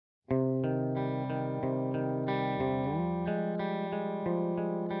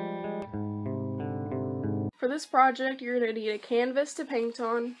For this project, you're going to need a canvas to paint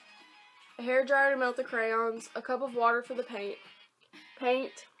on, a hairdryer to melt the crayons, a cup of water for the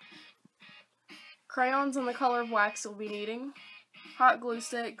paint, crayons in the color of wax you'll be needing, hot glue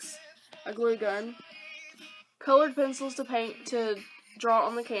sticks, a glue gun, colored pencils to draw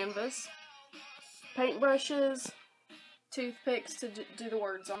on the canvas, paintbrushes, toothpicks to do the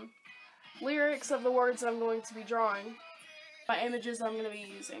words on, lyrics of the words that I'm going to be drawing, my images that I'm going to be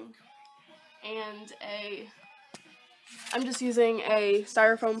using, and I'm just using a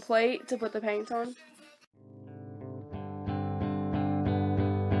styrofoam plate to put the paint on.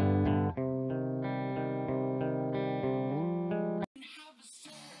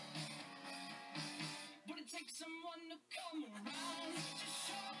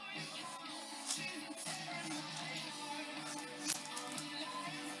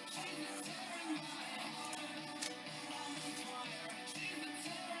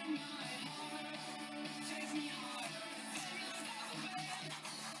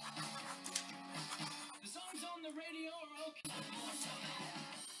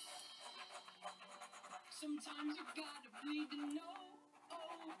 Sometimes you gotta bleed to know,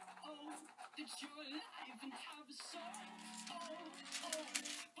 that you're alive and have a soul,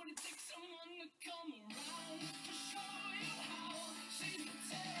 but it takes someone to come around to show you how. She's the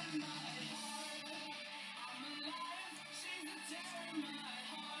tear in my heart, I'm alive, she's the tear in my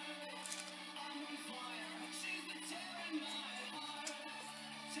heart, I'm on fire, she's the tear in my heart,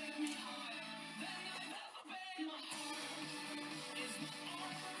 take me higher than I've ever been. My heart is my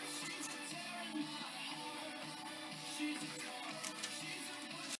armor, she's the tear in my heart.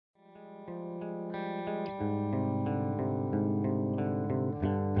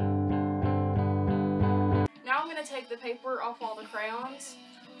 Now I'm going to take the paper off all the crayons.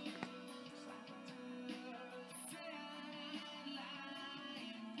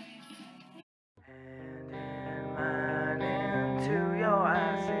 Mine into your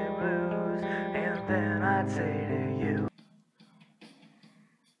icy blues, and then I'd say to you,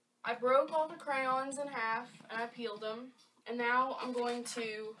 I broke all the crayons in half and I peeled them, and now I'm going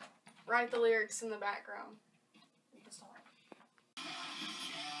to write the lyrics in the background.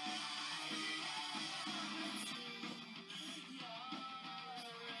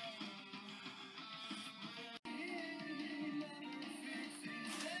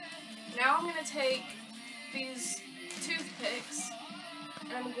 Now I'm going to take these toothpicks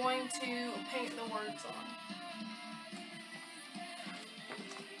and I'm going to paint the words on.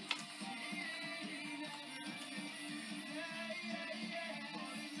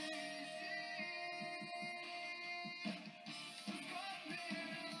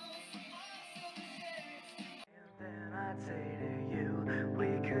 then I'd say to you, we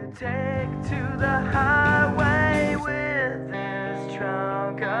could take to the highway with this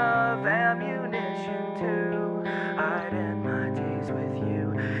trunk of ammunition too. I'd end my days with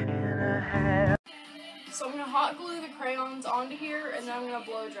you in a hair. So I'm going to hot glue the crayons onto here and then I'm going to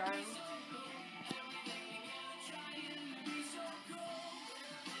blow dry them.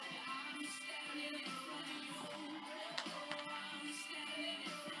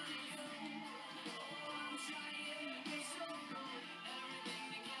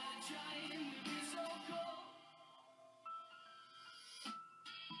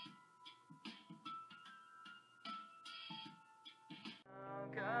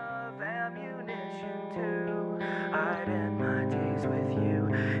 Of ammunition too. I'd end my days with you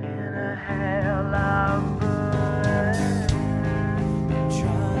in a hell of bullets.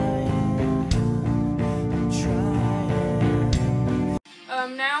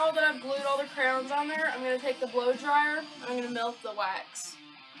 Now that I've glued all the crayons on there, I'm going to take the blow dryer and I'm going to melt the wax.